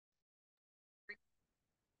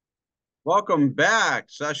Welcome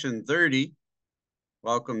back, session 30.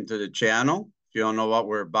 Welcome to the channel. If you don't know what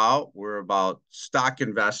we're about stock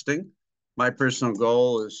investing. My personal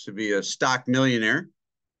goal is to be a stock millionaire.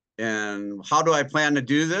 And how do I plan to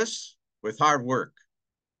do this? With hard work.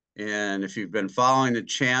 And if you've been following the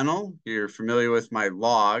channel, you're familiar with my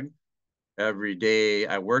log. Every day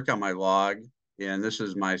I work on my log, and this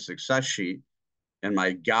is my success sheet and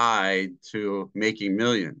my guide to making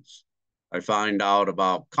millions. I find out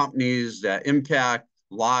about companies that impact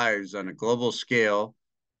lives on a global scale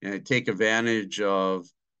and take advantage of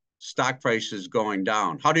stock prices going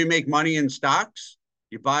down. How do you make money in stocks?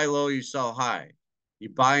 You buy low, you sell high. You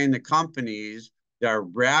buy in the companies that are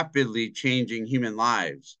rapidly changing human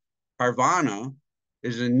lives. Carvana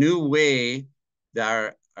is a new way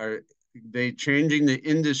that are they changing the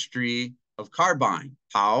industry of car buying.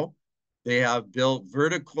 How? They have built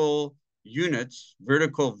vertical units,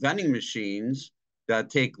 vertical vending machines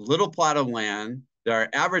that take little plot of land that are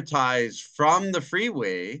advertised from the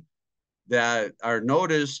freeway that are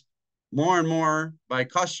noticed more and more by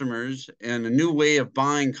customers and a new way of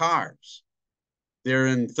buying cars. They're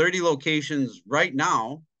in 30 locations right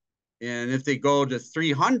now. And if they go to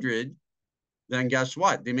 300, then guess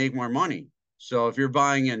what? They make more money. So if you're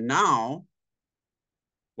buying in now,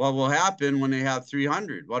 what will happen when they have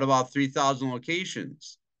 300? What about 3,000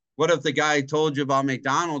 locations? What if the guy told you about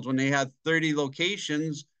McDonald's when they had 30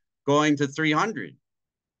 locations going to 300?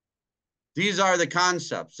 These are the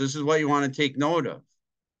concepts. This is what you want to take note of.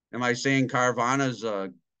 Am I saying Carvana is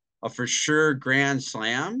a for sure grand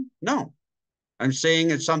slam? No. I'm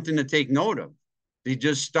saying it's something to take note of. They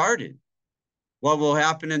just started. What will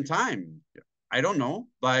happen in time? I don't know,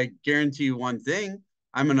 but I guarantee you one thing.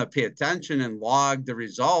 I'm going to pay attention and log the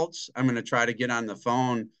results. I'm going to try to get on the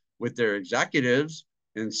phone with their executives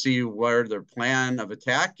and see where their plan of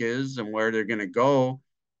attack is and where they're going to go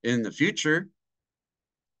in the future.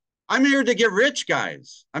 I'm here to get rich,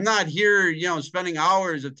 guys. I'm not here, spending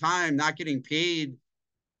hours of time not getting paid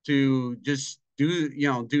to just do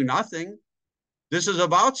nothing. This is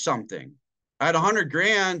about something. I had 100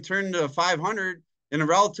 grand turned to 500 in a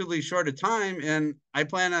relatively short of time, and I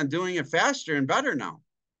plan on doing it faster and better now.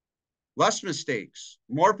 Less mistakes,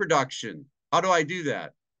 more production. How do I do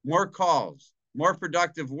that? More calls, more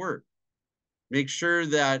productive work. Make sure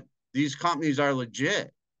that these companies are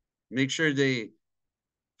legit. Make sure they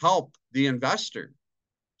help the investor.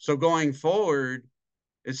 So going forward,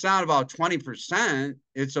 it's not about 20%.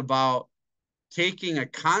 It's about taking a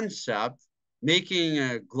concept, making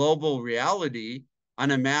a global reality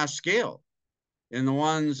on a mass scale. And the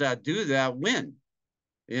ones that do that win.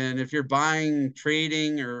 And if you're buying,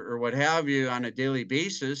 trading, or what have you on a daily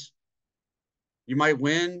basis, you might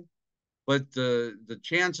win, but the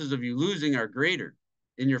chances of you losing are greater.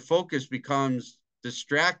 And your focus becomes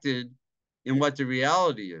distracted in what the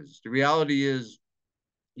reality is. The reality is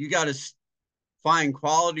you got to find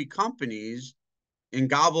quality companies and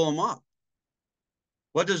gobble them up.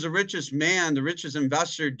 What does the richest man, the richest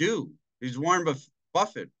investor do? He's Warren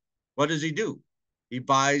Buffett. What does he do? He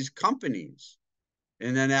buys companies.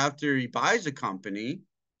 And then after he buys a company,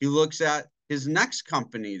 he looks at his next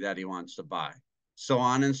company that he wants to buy. So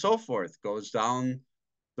on and so forth, goes down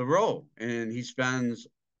the row. And he spends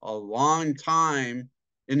a long time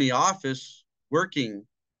in the office working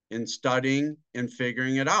and studying and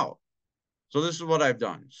figuring it out. So this is what I've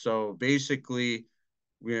done. So basically,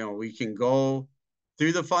 we can go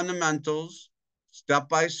through the fundamentals step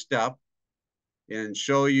by step and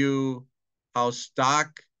show you how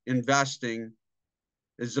stock investing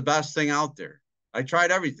is the best thing out there. I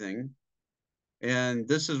tried everything, and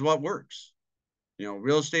this is what works.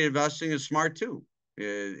 Real estate investing is smart too.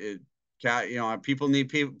 People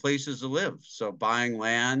need places to live. So buying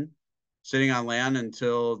land, sitting on land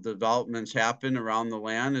until developments happen around the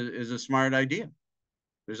land is a smart idea.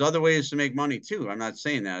 There's other ways to make money too. I'm not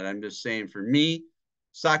saying that. I'm just saying for me,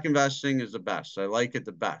 stock investing is the best. I like it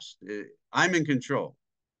the best. I'm in control.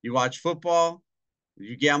 You watch football,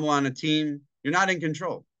 you gamble on a team, you're not in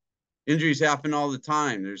control. Injuries happen all the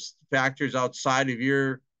time. There's factors outside of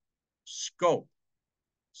your scope.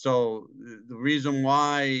 So the reason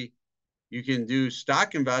why you can do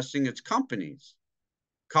stock investing, it's companies.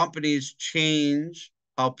 Companies change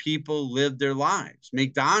how people live their lives.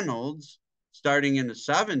 McDonald's, starting in the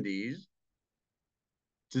 70s,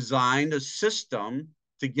 designed a system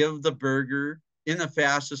to give the burger in the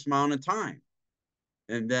fastest amount of time.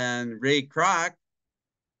 And then Ray Kroc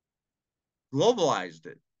globalized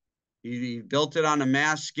it. He built it on a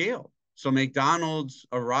mass scale. So McDonald's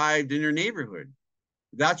arrived in your neighborhood.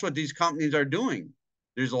 That's what these companies are doing.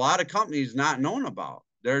 There's a lot of companies not known about.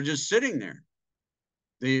 They're just sitting there.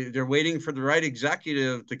 They're waiting for the right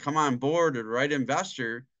executive to come on board or the right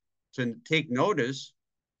investor to take notice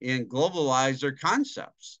and globalize their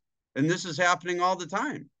concepts. And this is happening all the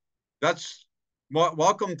time. That's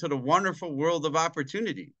welcome to the wonderful world of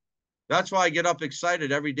opportunity. That's why I get up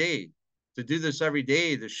excited every day to do this every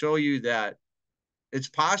day, to show you that it's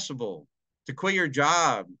possible to quit your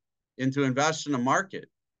job and to invest in a market,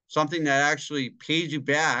 something that actually pays you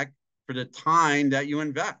back for the time that you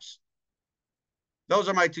invest. Those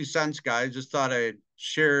are my 2 cents, guys. Just thought I'd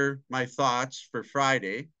share my thoughts for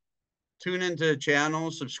Friday. Tune into the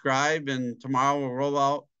channel, subscribe, and tomorrow we'll roll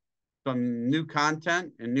out some new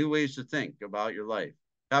content and new ways to think about your life.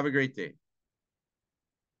 Have a great day.